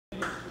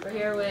We're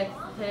here with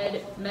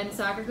head men's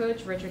soccer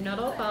coach Richard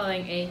Nuttall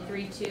following a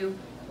 3-2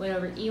 win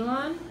over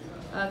Elon.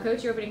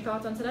 Coach, your opening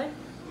thoughts on today?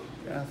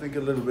 Yeah, I think a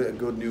little bit of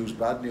good news,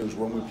 bad news.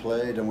 When we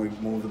played and we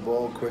moved the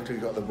ball quickly,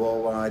 got the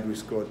ball wide, we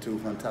scored 2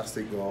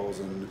 fantastic goals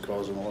and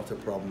caused them a lot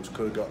of problems.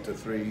 Could have got to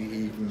 3,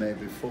 even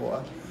maybe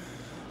 4.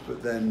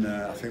 But then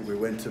I think we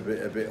went a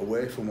bit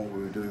away from what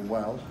we were doing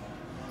well.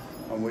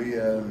 And we,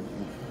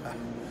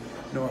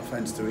 no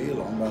offence to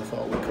Elon, but I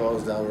thought we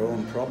caused our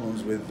own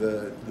problems with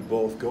the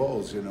both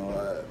goals. You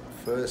know,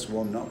 first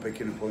one not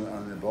picking up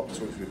on the box,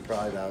 which we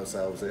pride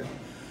ourselves in,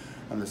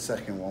 and the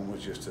second one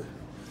was just a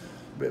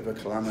bit of a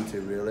calamity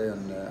really.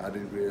 And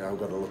I've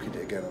got to look at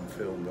it again on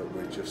film, but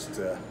we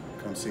just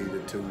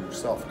conceded 2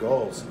 soft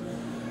goals.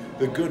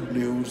 The good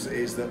news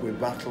is that we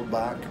battled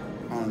back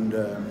and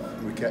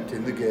we kept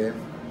in the game.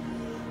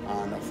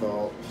 And I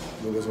thought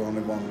there was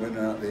only one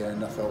winner at the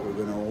end. I thought we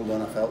were going to hold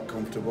on. I felt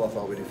comfortable. I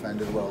thought we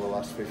defended well the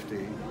last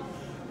 15.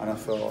 And I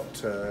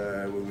thought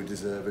we were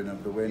deserving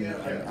of the win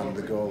and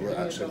the goal that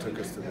actually took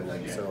us to the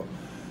win. So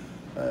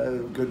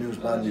good news,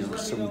 bad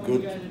news. Some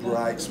good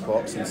bright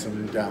spots and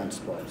some down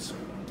spots.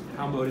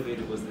 How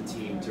motivated was the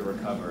team to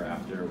recover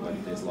after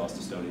Wednesday's loss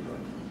to Stony Brook?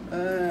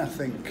 I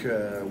think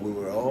we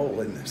were all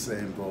in the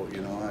same boat,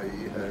 you know.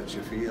 It hurts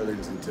your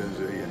feelings in terms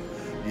of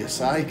your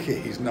psyche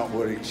is not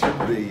where it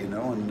should be, you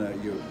know, and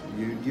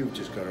you've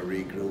just got to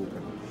regroup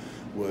and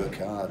work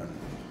hard and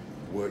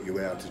work your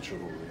way out of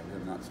trouble, really,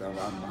 and that's how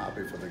I'm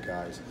happy for the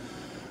guys.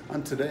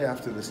 And today,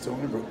 after the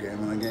Stony Brook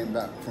game, and I came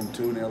back from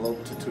 2-0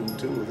 up to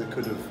 2-2, they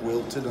could have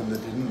wilted and they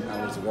didn't.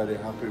 I was very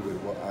happy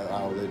with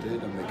how they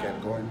did, and they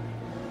kept going.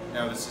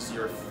 Now this is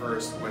your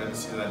first win of the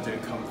season that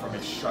didn't come from a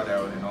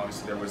shutout, and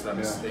obviously there was that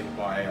mistake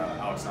by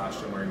Alex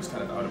Ashton where he was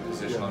kind of out of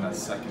position on that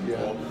second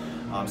goal.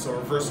 So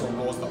reversal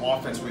roles, the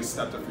offense really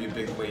stepped up for you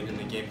big late in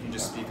the game. Can you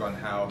just speak on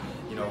how,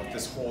 you know,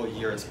 this whole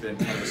year it's been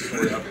kind of a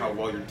story of how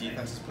well your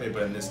defense has played,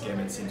 but in this game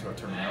it seemed to have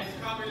turned out?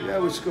 Yeah,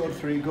 we scored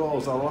 3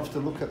 goals. I'll have to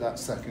look at that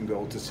second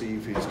goal to see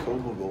if he's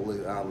culpable,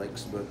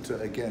 Alex,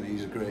 but again,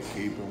 he's a great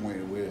keeper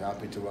and we're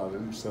happy to have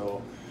him.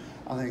 So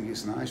I think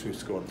it's nice we've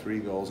scored 3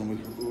 goals, and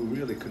we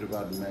really could have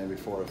had maybe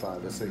 4 or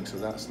 5 or 6, so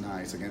that's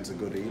nice against a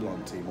good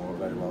Elon team who are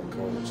very well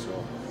coached.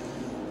 So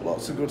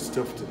lots of good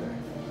stuff today.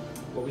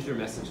 What was your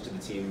message to the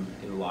team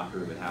in the locker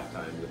room at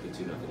halftime with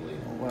the 2-0 lead?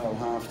 Well,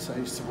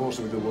 halftime is supposed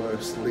to be the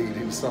worst lead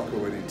in soccer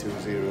winning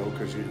 2-0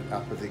 because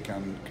apathy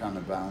can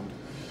abound.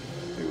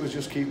 It was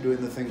just keep doing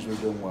the things we've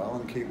done well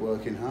and keep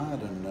working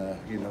hard, and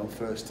you know,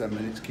 first 10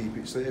 minutes keep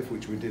it safe,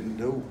 which we didn't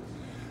do.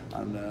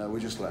 And we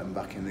just let them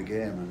back in the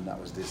game, and that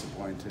was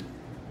disappointing.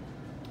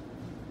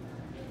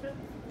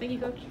 Thank you,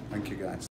 Coach. Thank you, guys.